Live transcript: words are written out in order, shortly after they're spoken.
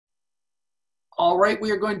All right, we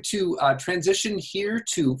are going to transition here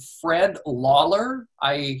to Fred Lawler.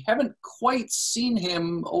 I haven't quite seen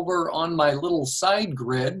him over on my little side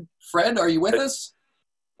grid. Fred, are you with us?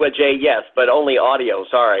 Well, Jay, yes, but only audio,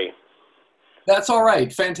 sorry. That's all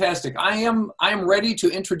right, fantastic. I am ready to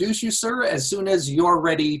introduce you, sir, as soon as you're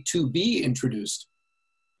ready to be introduced.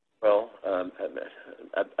 Well,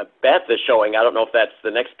 Beth is showing. I don't know if that's the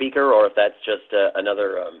next speaker or if that's just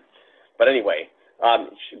another, but anyway,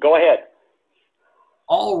 go ahead.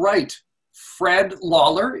 All right. Fred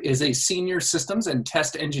Lawler is a senior systems and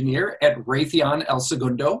test engineer at Raytheon El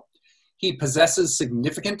Segundo. He possesses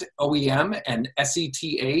significant OEM and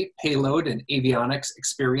SETA payload and avionics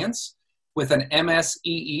experience with an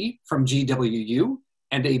MSEE from GWU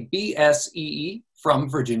and a BSEE from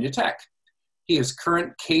Virginia Tech. He is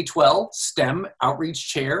current K-12 STEM Outreach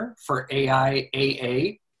Chair for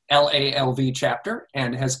AIAA LALV chapter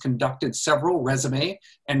and has conducted several resume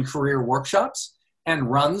and career workshops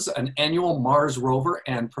and runs an annual Mars Rover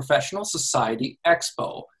and Professional Society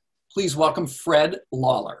Expo. Please welcome Fred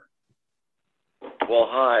Lawler. Well,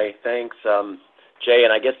 hi, thanks, Jay,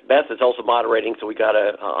 and I guess Beth is also moderating, so we got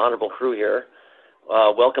an honorable crew here.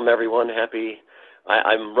 Welcome, everyone.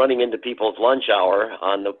 I'm running into people's lunch hour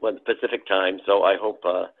on the Pacific time, so I hope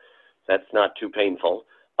that's not too painful.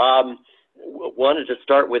 Wanted to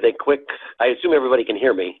start with a quick, I assume everybody can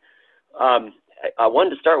hear me. I wanted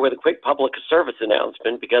to start with a quick public service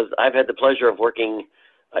announcement because I've had the pleasure of working,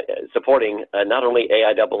 supporting not only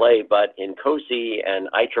AIAA, but in COSI and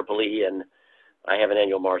IEEE, and I have an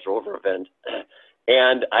annual Mars Rover event.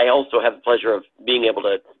 And I also have the pleasure of being able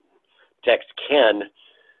to text Ken.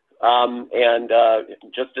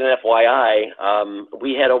 Just an FYI,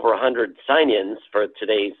 we had over 100 sign-ins for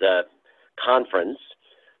today's conference.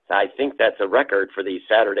 I think that's a record for these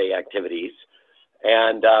Saturday activities.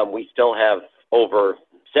 And we still have over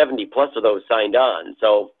 70 plus of those signed on.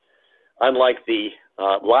 So unlike the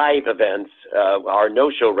live events, our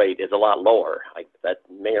no-show rate is a lot lower. That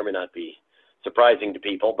may or may not be surprising to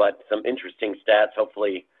people, but some interesting stats.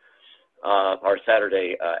 Hopefully our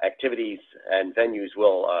Saturday activities and venues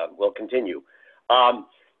will continue.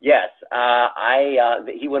 Yes,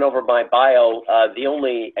 he went over my bio.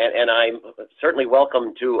 And I'm certainly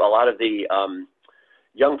welcome to a lot of the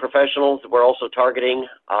young professionals we're also targeting,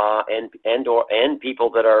 and people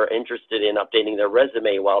that are interested in updating their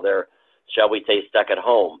resume while they're, shall we say, stuck at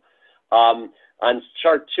home. On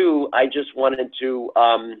chart 2, I just wanted to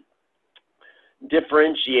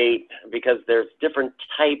differentiate, because there's different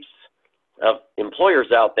types of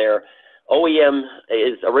employers out there. OEM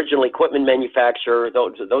is original equipment manufacturer.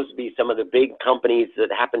 Those would be some of the big companies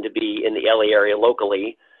that happen to be in the LA area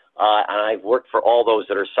locally. And I've worked for all those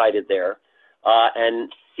that are cited there.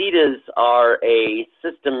 And CETAs are a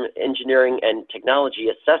system engineering and technology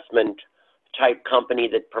assessment type company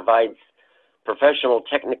that provides professional,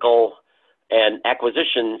 technical, and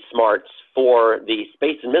acquisition smarts for the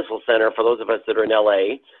Space and Missile Center. For those of us that are in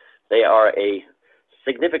LA, they are a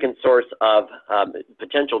significant source of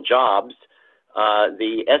potential jobs.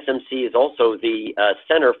 The SMC is also the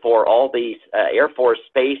center for all these Air Force,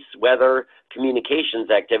 space, weather,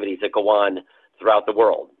 communications activities that go on throughout the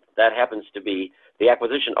world. That happens to be, the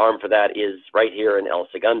acquisition arm for that is right here in El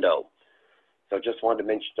Segundo. So just wanted to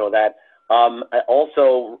mention that.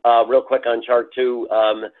 Also, real quick on chart 2,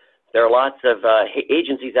 there are lots of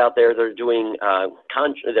agencies out there that are doing,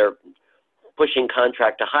 they're pushing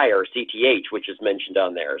contract to hire, CTH, which is mentioned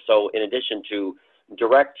on there. So in addition to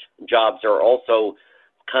direct jobs, there are also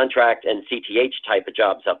contract and CTH type of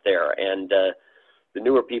jobs up there. And the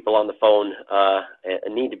newer people on the phone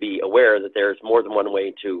need to be aware that there's more than one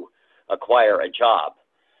way to acquire a job.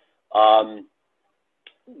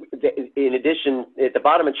 In addition, at the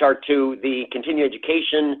bottom of chart 2, the continuing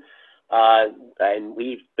education, and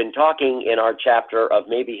we've been talking in our chapter of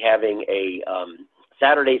maybe having a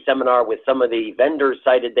Saturday seminar with some of the vendors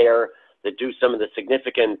cited there that do some of the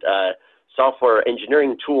significant software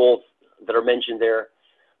engineering tools that are mentioned there.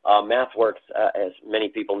 MathWorks, as many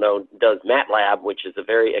people know, does MATLAB, which is a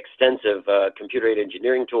very extensive computer-aided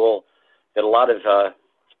engineering tool that a lot of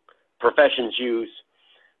professions use.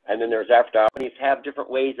 And then there's after companies have different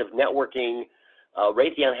ways of networking.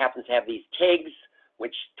 Raytheon happens to have these TIGs,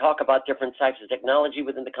 which talk about different types of technology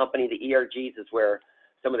within the company. The ERGs is where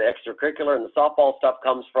some of the extracurricular and the softball stuff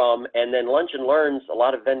comes from. And then Lunch and Learns, a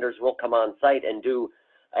lot of vendors will come on site and do,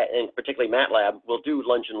 and particularly MATLAB, will do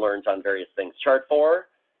Lunch and Learns on various things. Chart 4.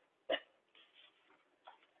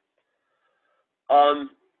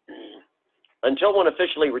 Until one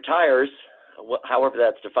officially retires, however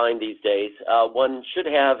that's defined these days, one should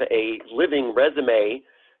have a living resume.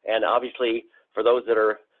 And obviously, for those that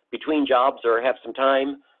are between jobs or have some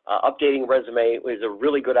time, updating a resume is a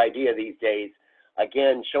really good idea these days.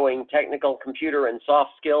 Again, showing technical, computer, and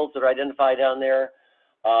soft skills that are identified down there.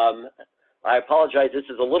 I apologize, this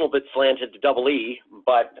is a little bit slanted to double E,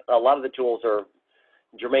 but a lot of the tools are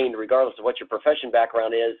germane regardless of what your profession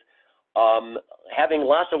background is. Having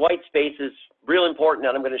lots of white space is real important,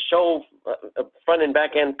 and I'm going to show front and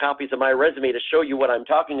back end copies of my resume to show you what I'm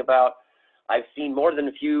talking about. I've seen more than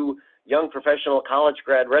a few young professional college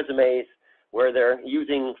grad resumes where they're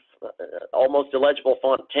using almost illegible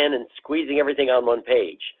font 10 and squeezing everything on one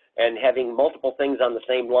page and having multiple things on the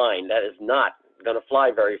same line. That is not going to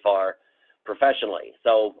fly very far professionally.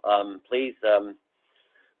 So please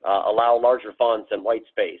allow larger fonts and white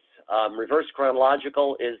space. Reverse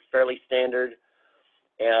chronological is fairly standard.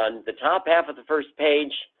 And the top half of the first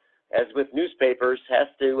page, as with newspapers, has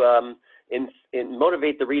to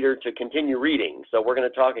motivate the reader to continue reading. So we're going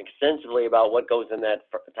to talk extensively about what goes in that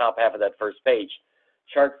top half of that first page.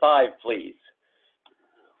 Chart 5, please.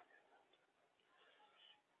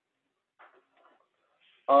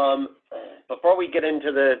 Before we get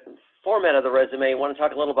into the format of the resume, I want to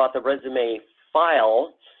talk a little about the resume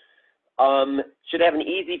file. Should have an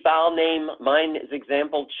easy file name. Mine is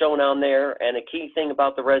example shown on there. And a key thing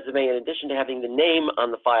about the resume, in addition to having the name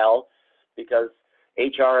on the file, because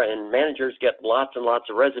HR and managers get lots and lots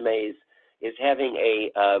of resumes, is having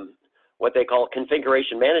a what they call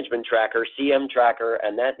configuration management tracker, CM tracker,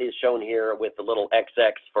 and that is shown here with the little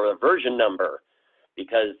XX for a version number,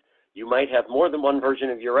 because you might have more than one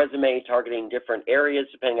version of your resume targeting different areas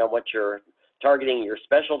depending on what you're targeting, your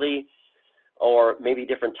specialty, or maybe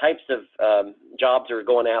different types of jobs you're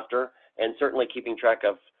going after, and certainly keeping track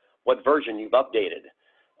of what version you've updated.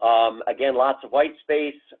 Again, lots of white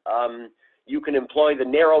space. You can employ the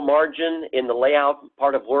narrow margin in the layout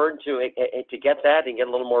part of Word to get that and get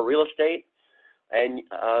a little more real estate. And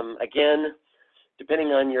again, depending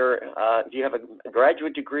on your, if you have a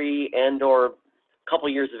graduate degree and or a couple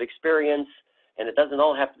years of experience, and it doesn't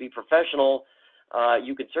all have to be professional,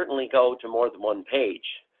 you could certainly go to more than one page.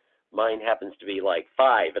 Mine happens to be like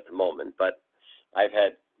 5 at the moment, but I've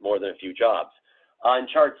had more than a few jobs. On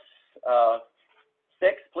chart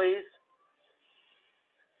 6, please.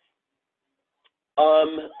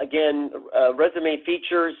 Again, resume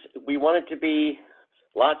features, we want it to be,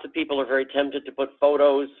 lots of people are very tempted to put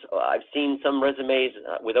photos. I've seen some resumes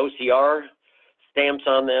with OCR stamps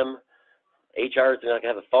on them. HR is not going to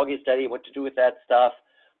have the foggiest idea what to do with that stuff.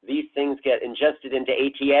 These things get ingested into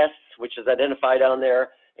ATS, which is identified on there,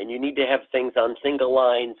 and you need to have things on single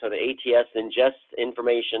line so the ATS ingests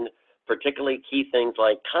information, particularly key things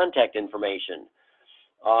like contact information.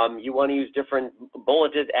 You want to use different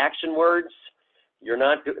bulleted action words.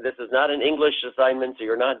 This is not an English assignment, so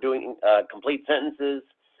you're not doing complete sentences.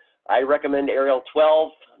 I recommend Arial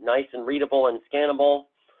 12, nice and readable and scannable.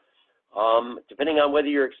 Depending on whether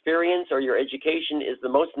your experience or your education is the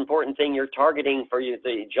most important thing you're targeting for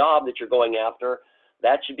the job that you're going after,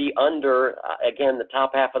 that should be under, again, the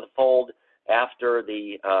top half of the fold after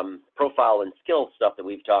the profile and skills stuff that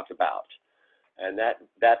we've talked about. And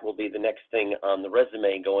that will be the next thing on the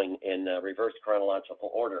resume going in reverse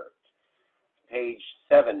chronological order. Page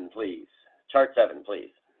 7, please. Chart 7,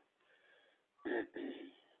 please.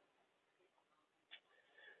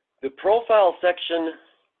 The profile section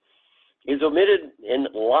is omitted in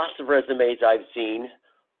lots of resumes I've seen.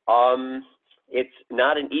 It's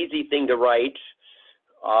not an easy thing to write.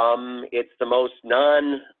 It's the most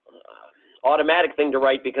non-automatic thing to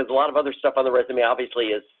write because a lot of other stuff on the resume obviously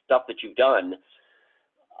is stuff that you've done.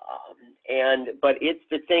 But it's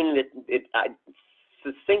the thing that it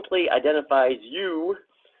succinctly identifies you,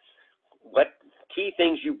 what key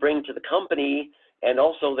things you bring to the company, and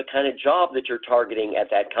also the kind of job that you're targeting at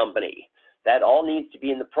that company. That all needs to be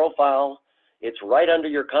in the profile. It's right under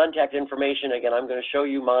your contact information. Again, I'm going to show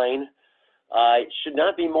you mine. It should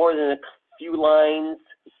not be more than a few lines.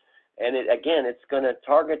 And again, it's going to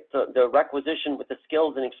target the requisition with the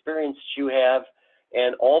skills and experience you have,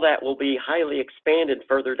 and all that will be highly expanded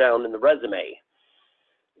further down in the resume.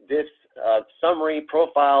 This summary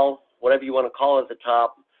profile, whatever you want to call it at the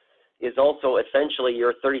top, is also essentially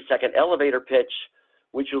your 30-second elevator pitch,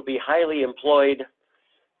 which will be highly employed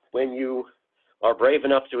when you are brave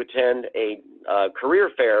enough to attend a career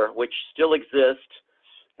fair, which still exists,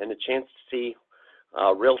 and a chance to see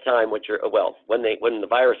real time what you're, well, when the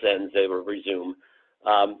virus ends, they will resume.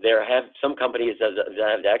 There have some companies that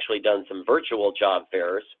have actually done some virtual job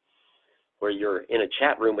fairs where you're in a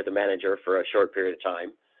chat room with the manager for a short period of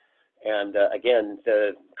time. And again,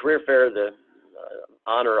 the career fair, the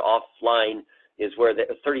on or offline, is where the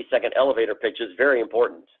 30-second elevator pitch is very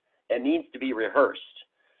important and needs to be rehearsed.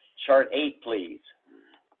 chart 8, please.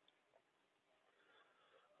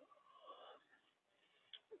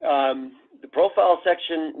 The profile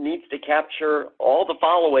section needs to capture all the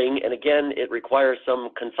following, and again, it requires some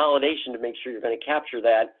consolidation to make sure you're going to capture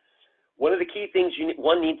that. One of the key things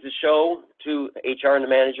one needs to show to HR and the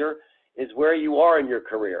manager is where you are in your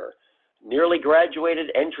career. Nearly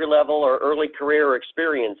graduated, entry level, or early career or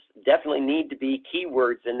experience definitely need to be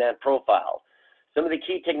keywords in that profile. Some of the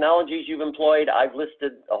key technologies you've employed, I've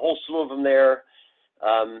listed a whole slew of them there.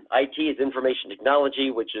 IT is information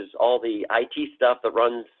technology, which is all the IT stuff that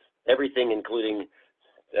runs everything, including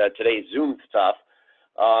today's Zoom stuff.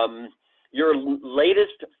 Your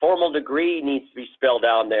latest formal degree needs to be spelled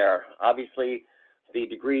down there. Obviously, the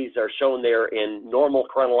degrees are shown there in normal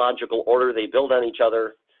chronological order. They build on each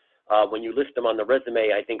other. When you list them on the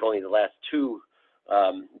resume, I think only the last 2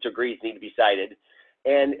 degrees need to be cited.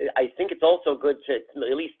 And I think it's also good to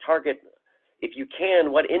at least target, if you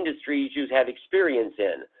can, what industries you have experience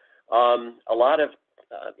in. A lot of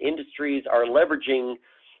industries are leveraging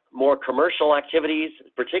more commercial activities,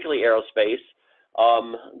 particularly aerospace.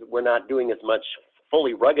 We're not doing as much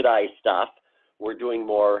fully ruggedized stuff. We're doing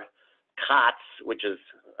more COTS, which is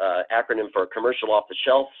acronym for commercial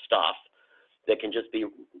off-the-shelf stuff that can just be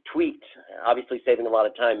tweaked, obviously saving a lot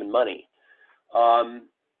of time and money.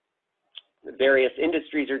 Various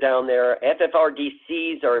industries are down there.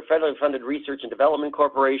 FFRDCs are federally funded research and development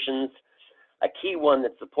corporations. A key one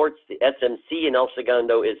that supports the SMC in El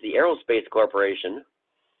Segundo is the Aerospace Corporation,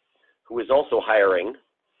 who is also hiring.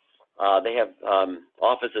 They have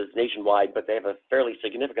offices nationwide, but they have a fairly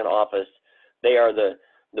significant office. They are the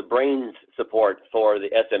brains support for the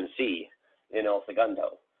SMC in El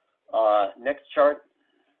Segundo. Next chart.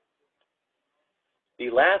 The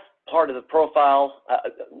last part of the profile,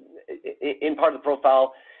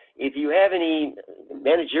 if you have any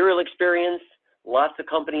managerial experience, lots of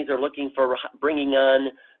companies are looking for bringing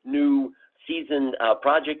on new seasoned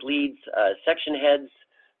project leads, section heads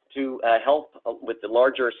to help with the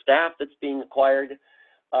larger staff that's being acquired.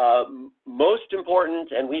 Most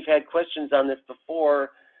important, and we've had questions on this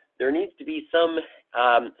before, there needs to be some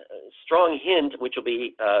strong hint, which will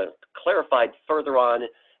be clarified further on,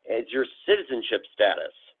 as your citizenship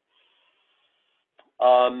status.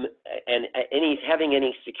 And having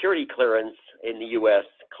any security clearance in the U.S.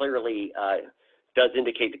 clearly does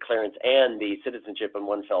indicate the clearance and the citizenship in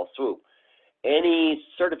one fell swoop. Any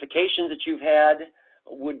certifications that you've had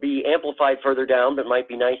would be amplified further down, but might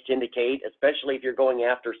be nice to indicate, especially if you're going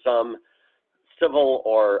after some civil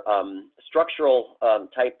or structural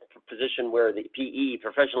type position where the PE,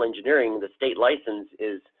 professional engineering, the state license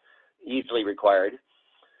is easily required.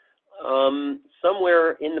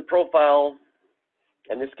 Somewhere in the profile,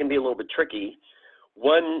 and this can be a little bit tricky,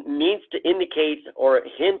 one needs to indicate or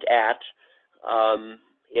hint at,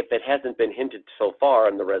 if it hasn't been hinted so far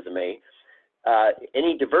on the resume,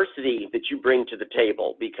 any diversity that you bring to the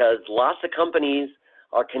table, because lots of companies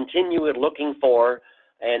are continually looking for,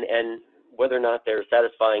 and whether or not they're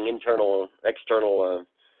satisfying internal, external,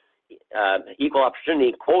 equal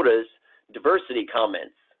opportunity quotas, diversity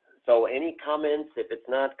comments. So any comments, if it's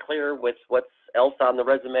not clear with what's else on the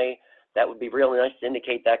resume, that would be really nice to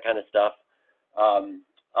indicate that kind of stuff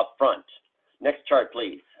up front. Next chart,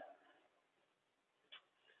 please.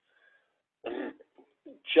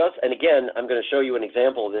 And again, I'm going to show you an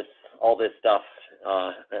example of this, all this stuff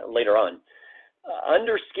later on.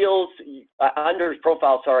 Under skills, under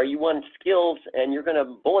profile, sorry, you want skills, and you're going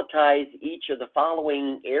to bulletize each of the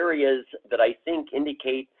following areas that I think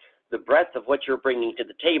indicate the breadth of what you're bringing to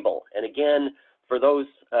the table. And again, for those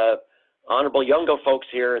honorable younger folks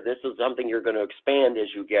here, this is something you're going to expand as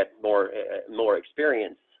you get more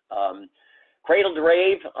experience. Cradle to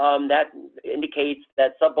rave, that indicates,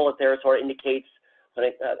 that sub-bullet there sort of indicates when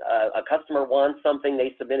a customer wants something,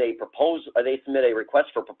 they submit a proposal, they submit a request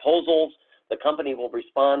for proposals. The company will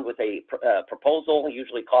respond with a proposal,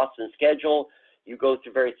 usually cost and schedule. You go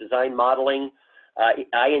through various design modeling,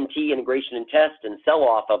 INT, integration and test, and sell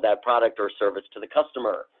off of that product or service to the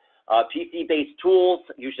customer. PC-based tools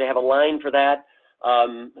usually have a line for that.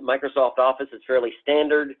 Microsoft Office is fairly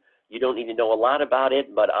standard. You don't need to know a lot about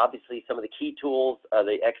it, but obviously some of the key tools,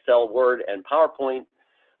 the Excel, Word, and PowerPoint,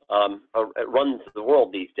 it runs the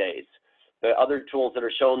world these days. The other tools that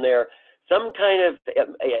are shown there, some kind of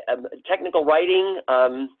technical writing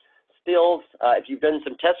skills. If you've done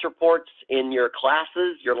some test reports in your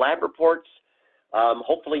classes, your lab reports,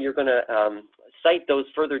 hopefully you're going to cite those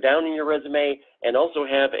further down in your resume, and also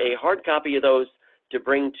have a hard copy of those to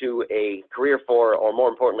bring to a career for, or more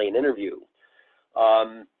importantly, an interview.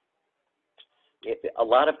 A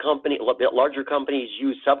lot of larger companies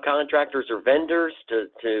use subcontractors or vendors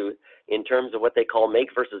in terms of what they call make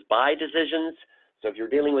versus buy decisions. So if you're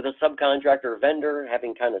dealing with a subcontractor or vendor,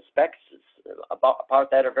 having kind of specs about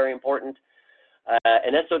that are very important.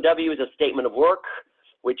 An SOW is a statement of work,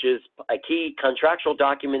 which is a key contractual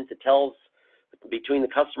document that tells between the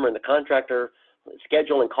customer and the contractor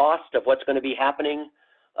schedule and cost of what's going to be happening.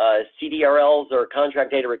 CDRLs or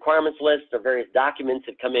contract data requirements lists are various documents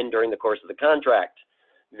that come in during the course of the contract.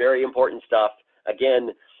 Very important stuff.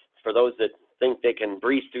 Again, for those that think they can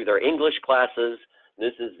breeze through their English classes,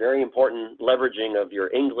 this is very important leveraging of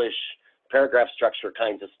your English paragraph structure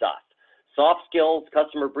kinds of stuff. Soft skills,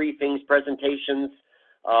 customer briefings, presentations,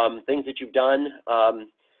 things that you've done.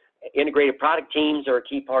 Integrated product teams are a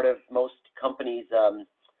key part of most companies'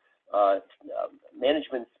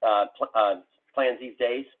 management plans these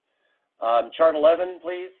days. Chart 11,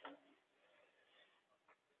 please.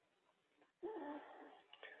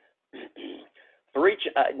 For each,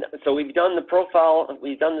 so we've done the profile,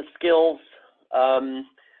 we've done the skills.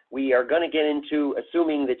 We are going to get into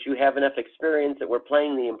assuming that you have enough experience that we're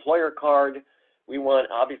playing the employer card. We want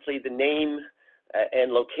obviously the name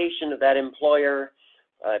and location of that employer.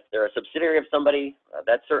 If they're a subsidiary of somebody,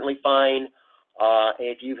 that's certainly fine.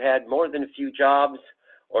 If you've had more than a few jobs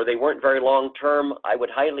or they weren't very long term, I would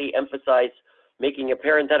highly emphasize making a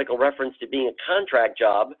parenthetical reference to being a contract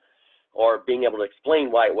job or being able to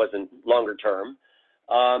explain why it wasn't longer term.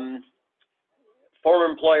 Former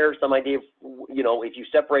employer, some idea of, you know, if you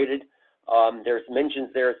separated, there's mentions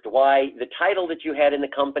there as to why. The title that you had in the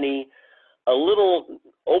company, a little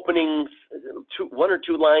opening, one or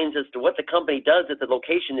two lines as to what the company does at the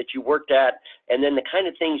location that you worked at, and then the kind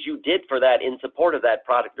of things you did for that in support of that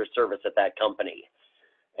product or service at that company.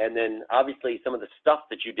 And then obviously some of the stuff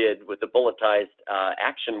that you did with the bulletized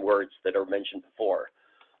action words that are mentioned before.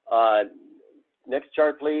 Next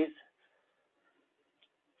chart, please.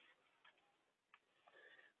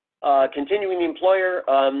 Continuing the employer,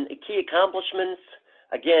 key accomplishments.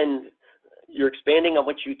 Again, you're expanding on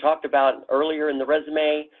what you talked about earlier in the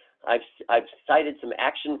resume. I've cited some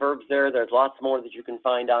action verbs there. There's lots more that you can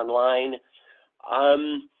find online.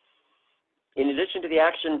 In addition to the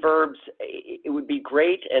action verbs, it would be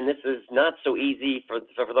great, and this is not so easy for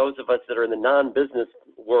those of us that are in the non-business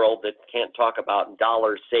world that can't talk about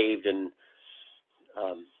dollars saved and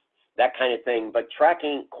that kind of thing, but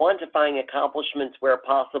tracking, quantifying accomplishments where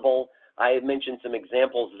possible. I have mentioned some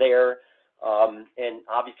examples there, and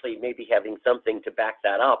obviously maybe having something to back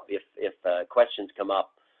that up if questions come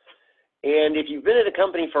up. And if you've been at a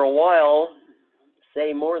company for a while,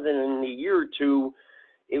 say more than a year or two,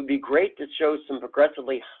 it would be great to show some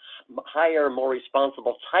progressively higher, more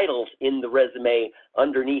responsible titles in the resume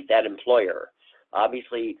underneath that employer.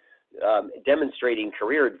 Obviously, demonstrating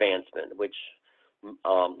career advancement, which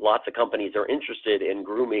lots of companies are interested in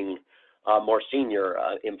grooming more senior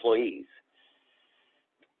employees.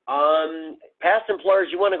 Past employers,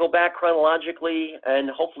 you want to go back chronologically and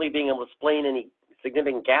hopefully being able to explain any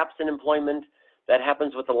significant gaps in employment. That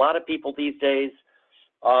happens with a lot of people these days.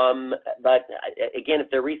 But again,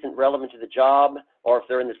 if they're recent, relevant to the job, or if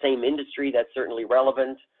they're in the same industry, that's certainly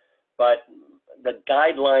relevant. But the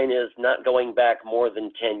guideline is not going back more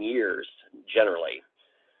than 10 years, generally.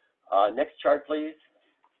 Next chart, please.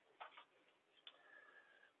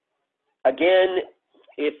 Again,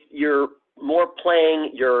 if you're more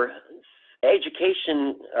playing your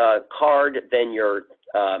education card than your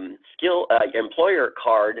employer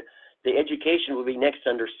card, the education will be next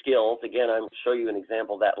under skills. Again, I'll show you an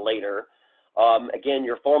example of that later. Again,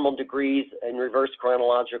 your formal degrees in reverse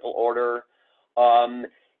chronological order.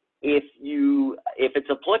 If it's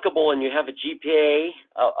applicable and you have a GPA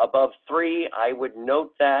above 3, I would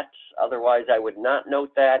note that. Otherwise, I would not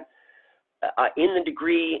note that. In the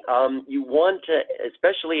degree, you want to,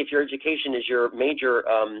 especially if your education is your major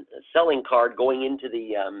selling card going into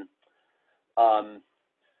the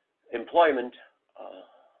employment.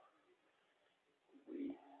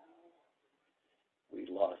 We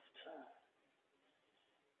lost.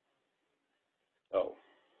 Oh.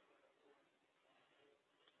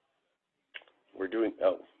 We're doing,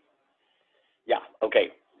 oh. Yeah, okay.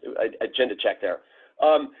 Agenda check there.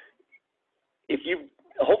 If you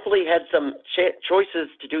hopefully had some choices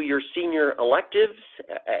to do your senior electives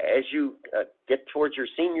as you get towards your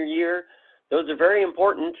senior year, those are very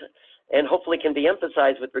important and hopefully can be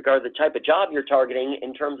emphasized with regard to the type of job you're targeting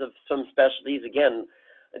in terms of some specialties. Again,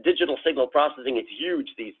 digital signal processing is huge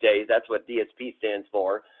these days. That's what DSP stands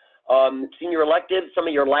for. Senior electives, some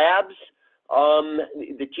of your labs,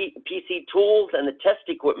 the PC tools and the test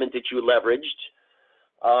equipment that you leveraged.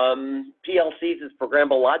 PLCs is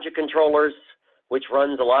programmable logic controllers. which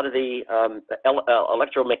runs a lot of the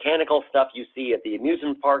electromechanical stuff you see at the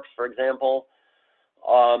amusement parks, for example.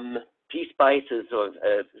 P-Spice is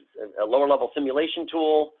a lower level simulation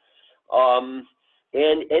tool. And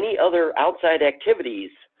any other outside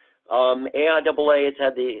activities. AIAA has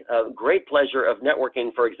had the great pleasure of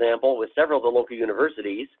networking, for example, with several of the local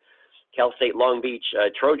universities, Cal State Long Beach,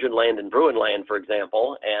 Trojan Land and Bruin Land, for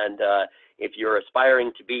example. And if you're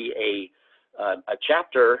aspiring to be a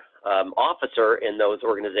chapter officer in those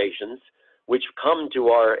organizations, which come to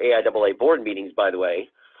our AIAA board meetings, by the way,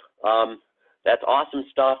 that's awesome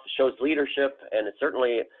stuff, shows leadership, and it's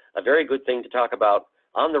certainly a very good thing to talk about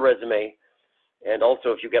on the resume. And also,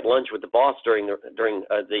 if you get lunch with the boss during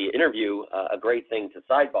the interview, a great thing to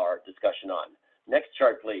sidebar discussion on. Next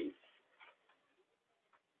chart, please.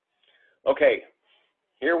 Okay,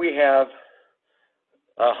 here we have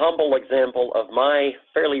a humble example of my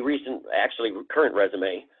fairly recent, actually current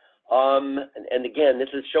resume. And again, this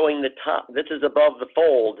is showing the top, this is above the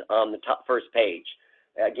fold on the top first page.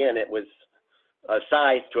 Again, it was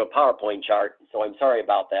sized to a PowerPoint chart, so I'm sorry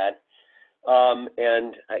about that.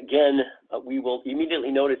 And again, we will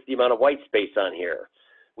immediately notice the amount of white space on here.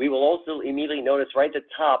 We will also immediately notice right at the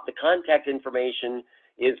top, the contact information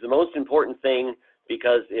is the most important thing,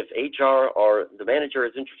 because if HR or the manager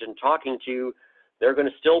is interested in talking to you, they're going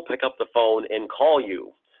to still pick up the phone and call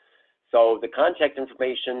you. So the contact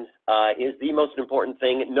information is the most important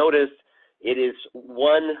thing. Notice it is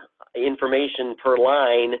one information per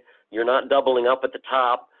line. You're not doubling up at the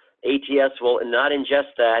top. ATS will not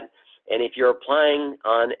ingest that. And if you're applying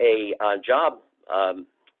on a job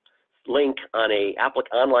link on a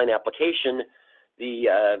online application,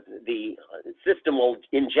 the system will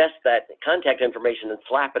ingest that contact information and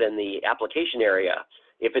slap it in the application area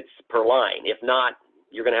if it's per line. If not,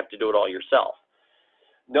 you're going to have to do it all yourself.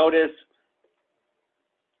 Notice,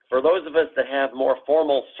 for those of us that have more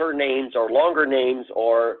formal surnames or longer names,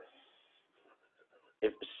 or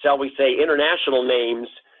shall we say international names,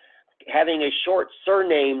 having a short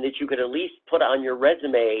surname that you could at least put on your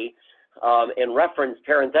resume and reference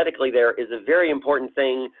parenthetically there is a very important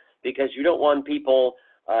thing, because you don't want people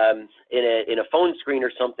in a phone screen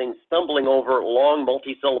or something stumbling over long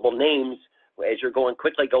multi-syllable names as you're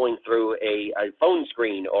quickly going through a phone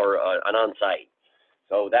screen or an on-site.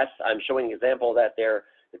 So I'm showing an example of that there.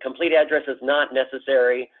 The complete address is not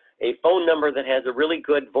necessary. A phone number that has a really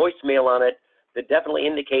good voicemail on it that definitely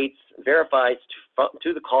verifies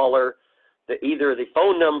to the caller either the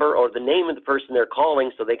phone number or the name of the person they're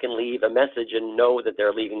calling, so they can leave a message and know that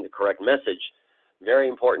they're leaving the correct message. Very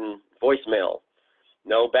important voicemail.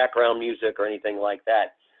 No background music or anything like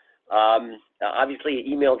that. Obviously,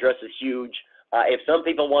 email address is huge. If some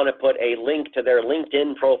people want to put a link to their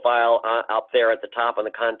LinkedIn profile up there at the top on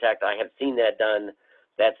the contact, I have seen that done.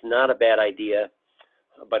 That's not a bad idea,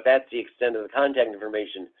 but that's the extent of the contact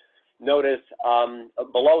information. Notice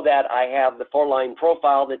below that, I have the 4-line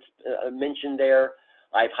profile that's mentioned there.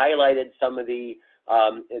 I've highlighted some of the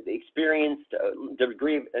experience,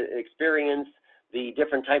 degree of experience, the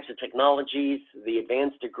different types of technologies, the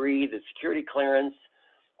advanced degree, the security clearance.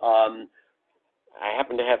 I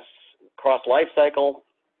happen to have cross life cycle.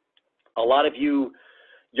 A lot of you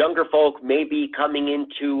younger folk may be coming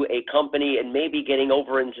into a company and maybe getting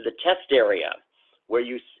over into the test area,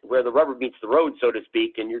 where the rubber meets the road, so to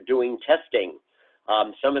speak, and you're doing testing.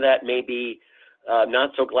 Some of that may be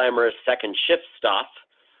not so glamorous second shift stuff.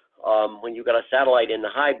 When you've got a satellite in the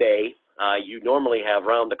high bay, you normally have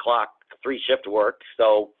round the clock 3-shift work.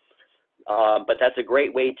 So, but that's a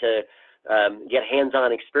great way to get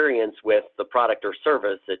hands-on experience with the product or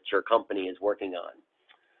service that your company is working on.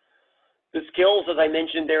 The skills, as I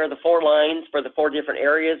mentioned, there are the 4 lines for the 4 different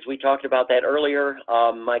areas. We talked about that earlier.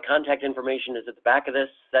 My contact information is at the back of this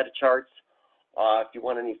set of charts. If you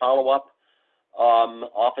want any follow-up,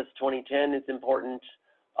 Office 2010 is important.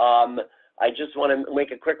 I just want to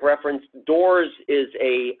make a quick reference. Doors is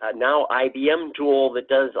a now IBM tool that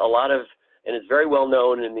does a lot of, and is very well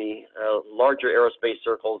known in the larger aerospace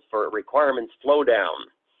circles for requirements flow down.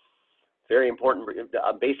 Very important,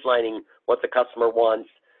 baselining what the customer wants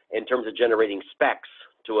in terms of generating specs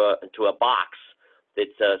to a box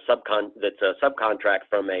that's a subcontract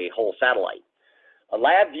from a whole satellite. A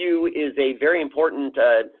LabVIEW is a very important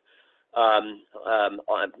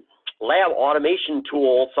lab automation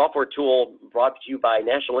tool, software tool brought to you by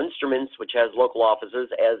National Instruments, which has local offices,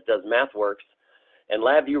 as does MathWorks. And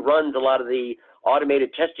LabVIEW runs a lot of the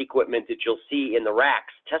automated test equipment that you'll see in the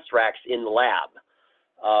racks, test racks in the lab.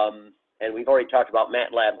 And we've already talked about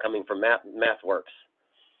MATLAB coming from MathWorks.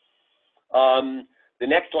 The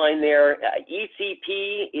next line there,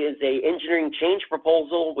 ECP is a engineering change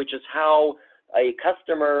proposal, which is how a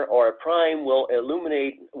customer or a prime will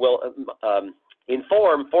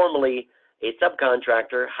inform formally a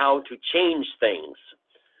subcontractor how to change things.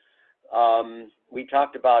 We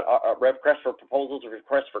talked about our request for proposals or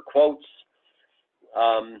request for quotes.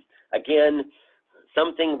 Again,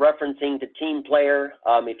 something referencing to team player.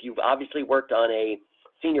 If you've obviously worked on a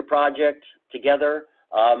senior project together,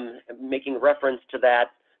 making reference to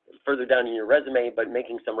that further down in your resume, but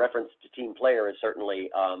making some reference to team player is certainly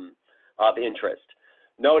of interest.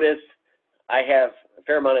 Notice I have a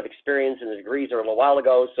fair amount of experience, and the degrees are a little while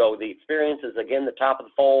ago, so the experience is again the top of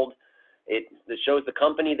the fold. It shows the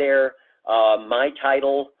company there, my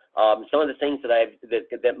title, some of the things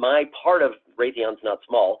that my part of Raytheon's not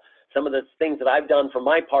small. Some of the things that I've done for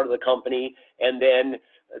my part of the company, and then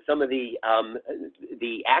some of the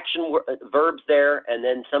action verbs there, and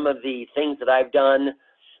then some of the things that I've done,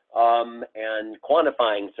 and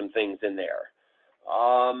quantifying some things in there.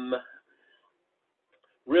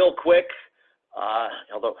 Real quick,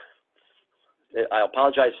 although I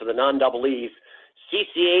apologize for the non-double E's,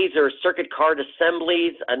 CCAs or circuit card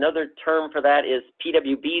assemblies. Another term for that is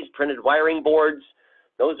PWBs, printed wiring boards.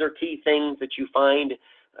 Those are key things that you find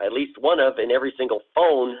at least one of in every single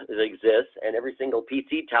phone that exists and every single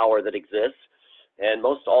PC tower that exists, and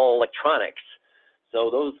most all electronics. So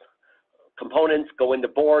those components go into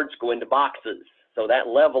boards, go into boxes. So that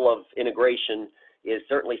level of integration is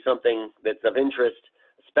certainly something that's of interest.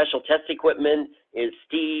 Special test equipment is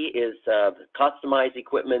customized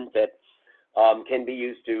equipment that can be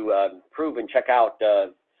used to prove and check out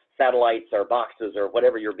satellites or boxes or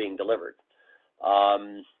whatever you're being delivered.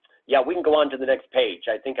 Yeah, we can go on to the next page.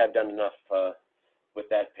 I think I've done enough with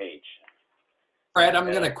that page. Fred, I'm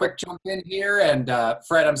going to quick jump in here. And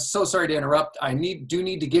Fred, I'm so sorry to interrupt. I do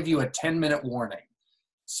need to give you a 10-minute warning.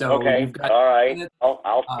 So okay, you've got all right.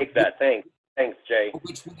 I'll take that. Thanks, Jay.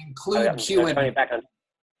 Which would include Q&A.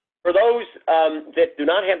 For those that do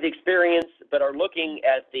not have the experience but are looking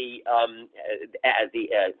at the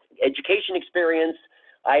education experience,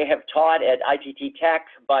 I have taught at ITT Tech,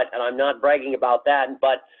 and I'm not bragging about that,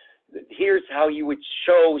 but here's how you would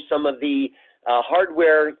show some of the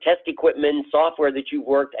hardware, test equipment, software that you've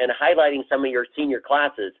worked, and highlighting some of your senior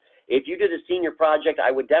classes. If you did a senior project,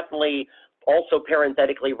 I would definitely also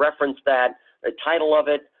parenthetically reference that, the title of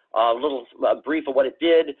it, a little brief of what it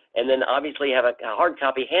did, and then obviously have a hard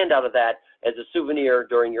copy handout of that as a souvenir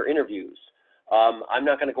during your interviews. I'm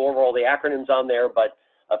not going to go over all the acronyms on there, but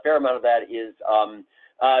a fair amount of that is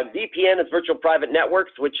VPN is virtual private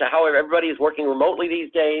networks, which, however, everybody is working remotely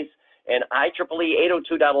these days, and IEEE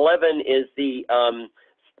 802.11 is the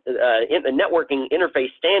networking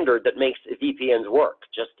interface standard that makes VPNs work,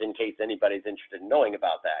 just in case anybody's interested in knowing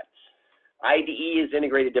about that. IDE is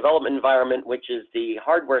integrated development environment, which is the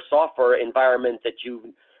hardware software environment that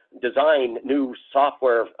you design new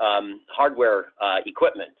software hardware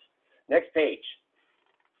equipment. Next page.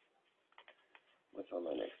 What's on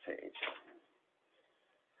my next page?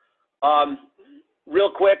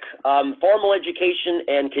 Real quick, formal education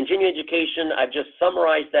and continuing education, I've just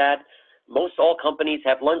summarized that. Most all companies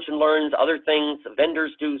have lunch and learns, other things,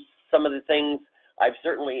 vendors do some of the things. I've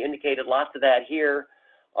certainly indicated lots of that here.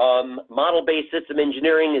 Model-based system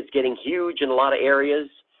engineering is getting huge in a lot of areas,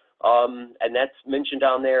 and that's mentioned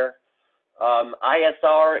down there.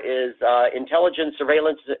 ISR is intelligence,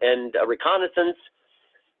 surveillance, and reconnaissance.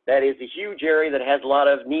 That is a huge area that has a lot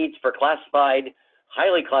of needs for classified,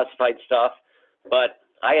 highly classified stuff, but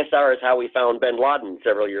ISR is how we found bin Laden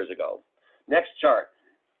several years ago. Next chart.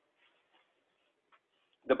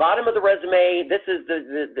 The bottom of the resume, this is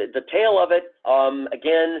the tail of it.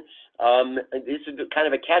 Again, this is kind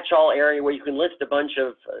of a catch-all area where you can list a bunch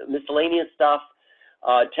of miscellaneous stuff.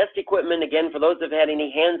 Test equipment, again, for those that have had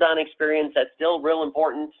any hands-on experience, that's still real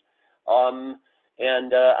important.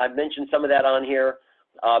 I've mentioned some of that on here.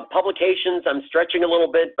 Publications, I'm stretching a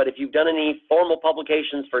little bit, but if you've done any formal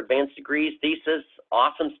publications for advanced degrees, thesis,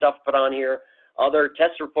 awesome stuff put on here. Other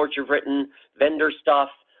test reports you've written, vendor stuff,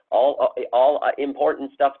 all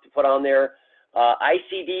important stuff to put on there.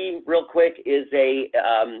 ICD, real quick, is a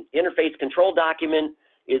interface control document,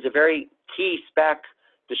 is a very key spec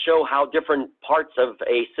to show how different parts of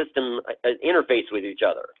a system interface with each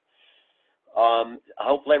other.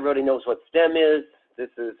 Hopefully everybody knows what STEM is. This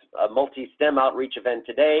is a multi-STEM outreach event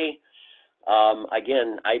today.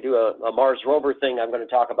 Again, I do a Mars rover thing I'm going to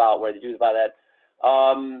talk about, what I do about that.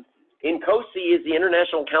 INCOSE is the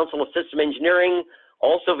International Council of System Engineering,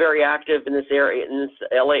 also very active in this area, in this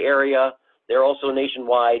LA area. They're also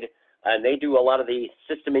nationwide, and they do a lot of the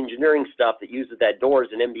system engineering stuff that uses that doors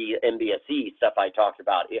and MBSE stuff I talked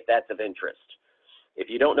about, if that's of interest. If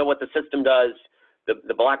you don't know what the system does,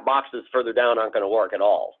 the black boxes further down aren't going to work at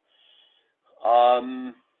all.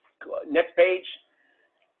 Next page.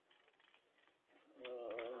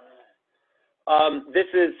 This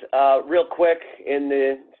is real quick in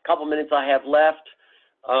the couple minutes I have left.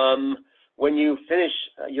 When you finish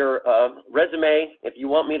your resume, if you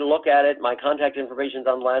want me to look at it, my contact information is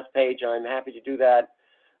on the last page. I'm happy to do that.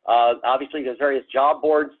 Obviously, there's various job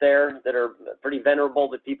boards there that are pretty venerable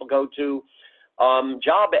that people go to.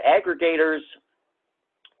 Job aggregators,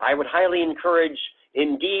 I would highly encourage.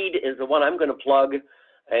 Indeed is the one I'm going to plug,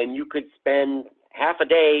 and you could spend half a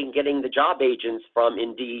day getting the job agents from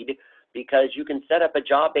Indeed, because you can set up a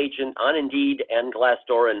job agent on Indeed and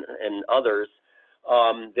Glassdoor and others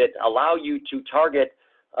that allow you to target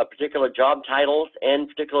particular job titles and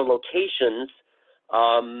particular locations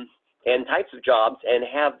and types of jobs, and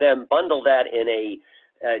have them bundle that in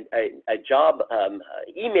a job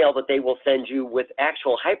email that they will send you with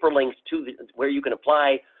actual hyperlinks to where you can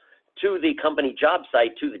apply to the company job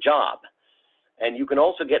site to the job. And you can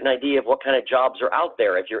also get an idea of what kind of jobs are out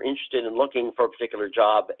there if you're interested in looking for a particular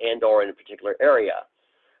job and or in a particular area.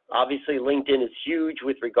 Obviously, LinkedIn is huge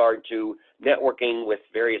with regard to networking with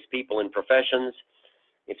various people in professions.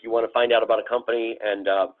 If you want to find out about a company and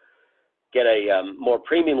get a more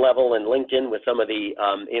premium level in LinkedIn with some of the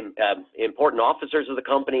important officers of the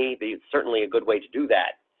company, it's certainly a good way to do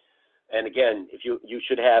that. And again, if you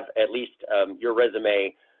should have at least your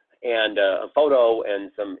resume and a photo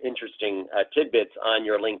and some interesting tidbits on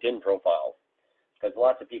your LinkedIn profile, because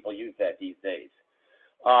lots of people use that these days.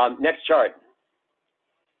 Next chart.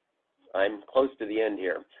 I'm close to the end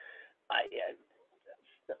here.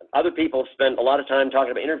 Other people have spent a lot of time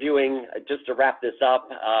talking about interviewing. Just to wrap this up,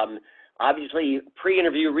 obviously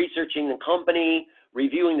pre-interview researching the company,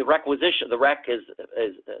 reviewing the requisition. The rec is a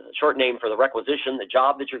short name for the requisition, the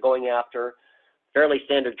job that you're going after. Fairly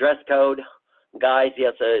standard dress code. Guys,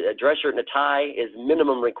 yes, a dress shirt and a tie is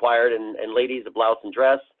minimum required, and ladies, a blouse and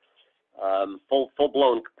dress.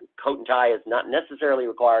 Full-blown coat and tie is not necessarily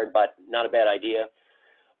required, but not a bad idea.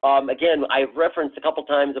 Again, I've referenced a couple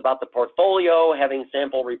times about the portfolio, having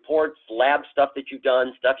sample reports, lab stuff that you've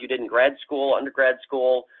done, stuff you did in grad school, undergrad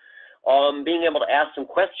school. Being able to ask some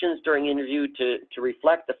questions during interview to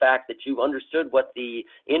reflect the fact that you've understood what the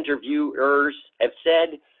interviewers have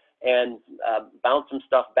said, and bounce some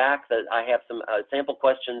stuff back. That I have some sample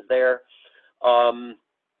questions there. Trying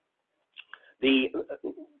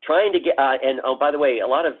to get, and oh, by the way, a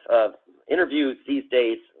lot of interviews these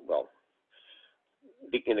days, well,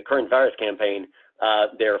 in the current virus campaign,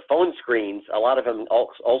 they're phone screens. A lot of them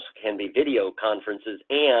also can be video conferences,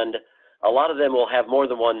 and a lot of them will have more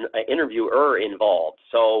than one interviewer involved.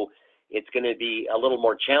 So it's going to be a little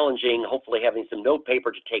more challenging, hopefully having some note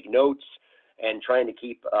paper to take notes and trying to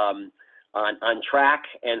keep on track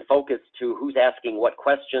and focus to who's asking what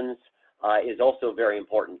questions is also very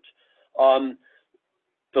important.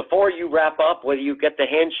 Before you wrap up, whether you get the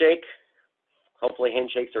handshake, hopefully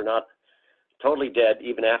handshakes are not totally dead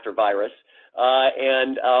even after virus,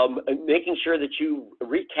 and making sure that you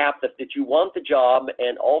recap that you want the job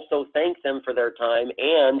and also thank them for their time,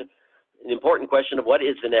 and an important question of what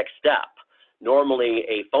is the next step. Normally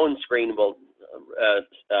a phone screen will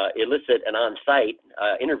elicit an on-site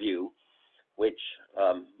interview, which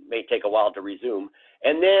may take a while to resume.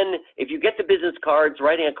 And then if you get the business cards,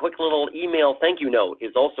 writing a quick little email thank you note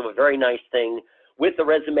is also a very nice thing with the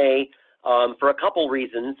resume for a couple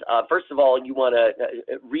reasons. First of all, you want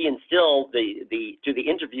to reinstill to the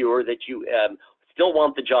interviewer that you still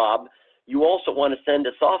want the job. You also want to send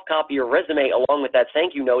a soft copy of your resume along with that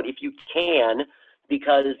thank you note if you can,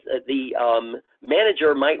 because the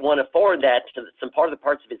manager might want to forward that to some parts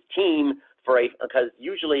of his team because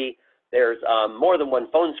usually there's more than one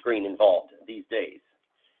phone screen involved these days.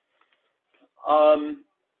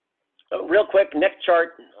 Real quick, next chart.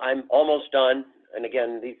 I'm almost done. And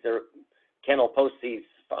again, Ken will post these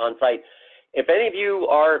on site. If any of you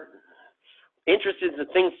are interested in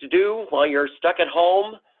things to do while you're stuck at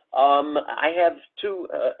home, I have two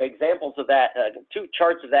examples of that, two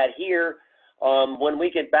charts of that here. When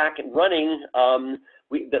we get back and running, some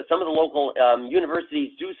of the local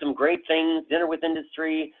universities do some great things, dinner with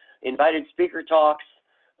industry, invited speaker talks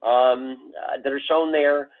that are shown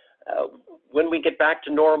there. When we get back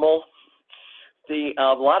to normal, a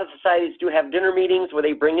lot of societies do have dinner meetings where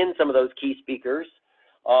they bring in some of those key speakers.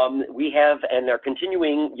 We have, and they're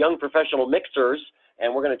continuing, young professional mixers,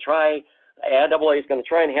 and we're going to try, IAA is going to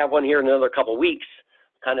try and have one here in another couple weeks,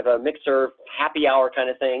 kind of a mixer happy hour kind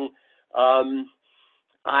of thing.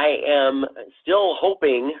 I am still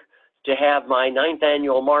hoping to have my 9th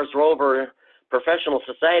annual Mars Rover Professional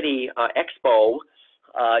Society Expo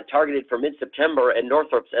targeted for mid-September at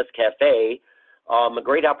Northrop's S Cafe. A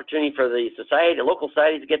great opportunity for the local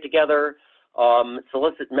society to get together,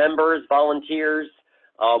 solicit members, volunteers,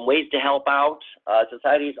 ways to help out.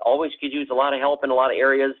 Societies always could use a lot of help in a lot of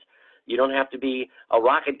areas. You don't have to be a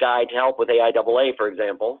rocket guy to help with AIAA, for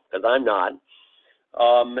example, because I'm not.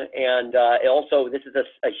 Also, this is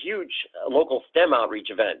a huge local STEM outreach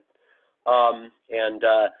event.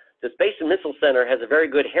 The Space and Missile Center has a very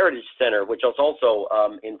good heritage center, which is also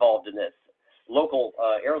involved in this local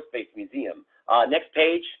aerospace museum. Next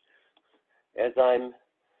page, as I'm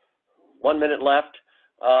 1 minute left,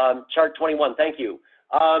 chart 21, thank you.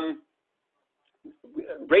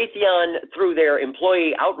 Raytheon, through their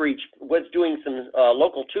employee outreach, was doing some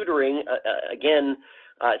local tutoring, again,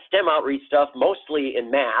 STEM outreach stuff, mostly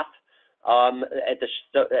in math, at the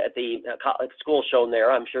school shown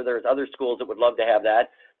there. I'm sure there's other schools that would love to have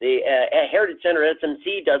that. The Heritage Center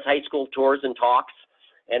SMC does high school tours and talks,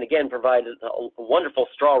 and again, provides a wonderful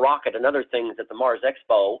straw rocket and other things at the Mars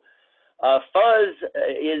Expo. Fuzz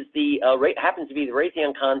is happens to be the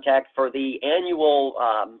Raytheon contact for the annual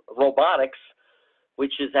robotics,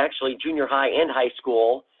 which is actually junior high and high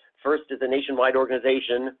school. First is a nationwide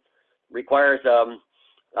organization, requires a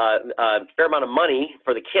fair amount of money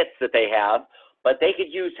for the kits that they have, but they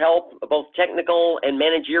could use help, both technical and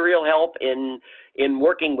managerial help in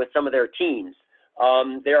working with some of their teams.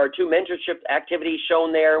 There are 2 mentorship activities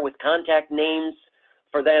shown there with contact names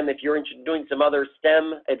for them if you're interested in doing some other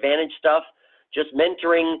STEM advantage stuff, just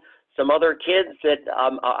mentoring some other kids that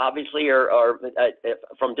obviously are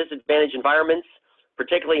from disadvantaged environments,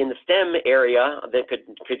 particularly in the STEM area, that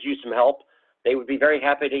could use some help. They would be very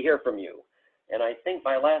happy to hear from you. And I think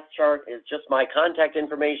my last chart is just my contact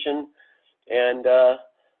information. And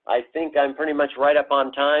I think I'm pretty much right up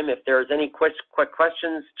on time. If there's any quick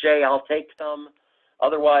questions, Jay, I'll take some.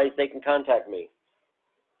 Otherwise, they can contact me.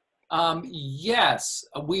 Yes,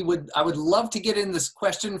 I would love to get in this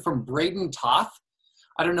question from Braden Toth.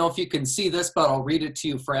 I don't know if you can see this, but I'll read it to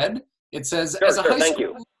you, Fred. It says, Thank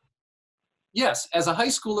you. Yes, as a high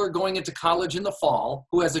schooler going into college in the fall,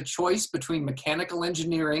 who has a choice between mechanical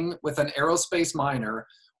engineering with an aerospace minor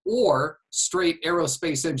or straight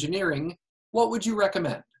aerospace engineering, what would you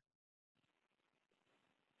recommend?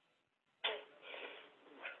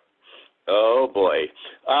 Oh boy.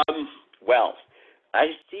 Well, I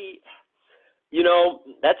see,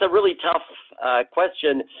 that's a really tough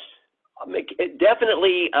question.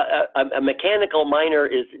 Definitely, a mechanical minor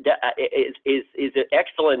is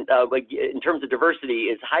excellent. In terms of diversity,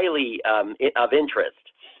 is highly of interest.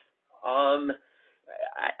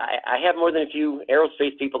 I have more than a few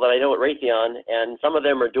aerospace people that I know at Raytheon, and some of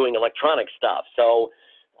them are doing electronic stuff. So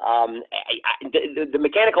the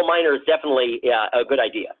mechanical minor is definitely a good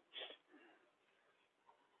idea.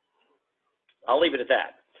 I'll leave it at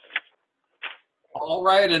that. All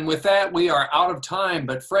right, and with that, we are out of time.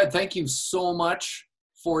 But Fred, thank you so much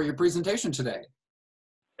for your presentation today.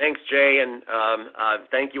 Thanks, Jay, and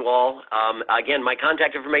thank you all. Again, my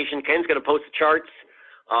contact information, Ken's going to post the charts.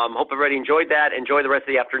 Hope everybody enjoyed that. Enjoy the rest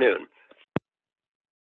of the afternoon.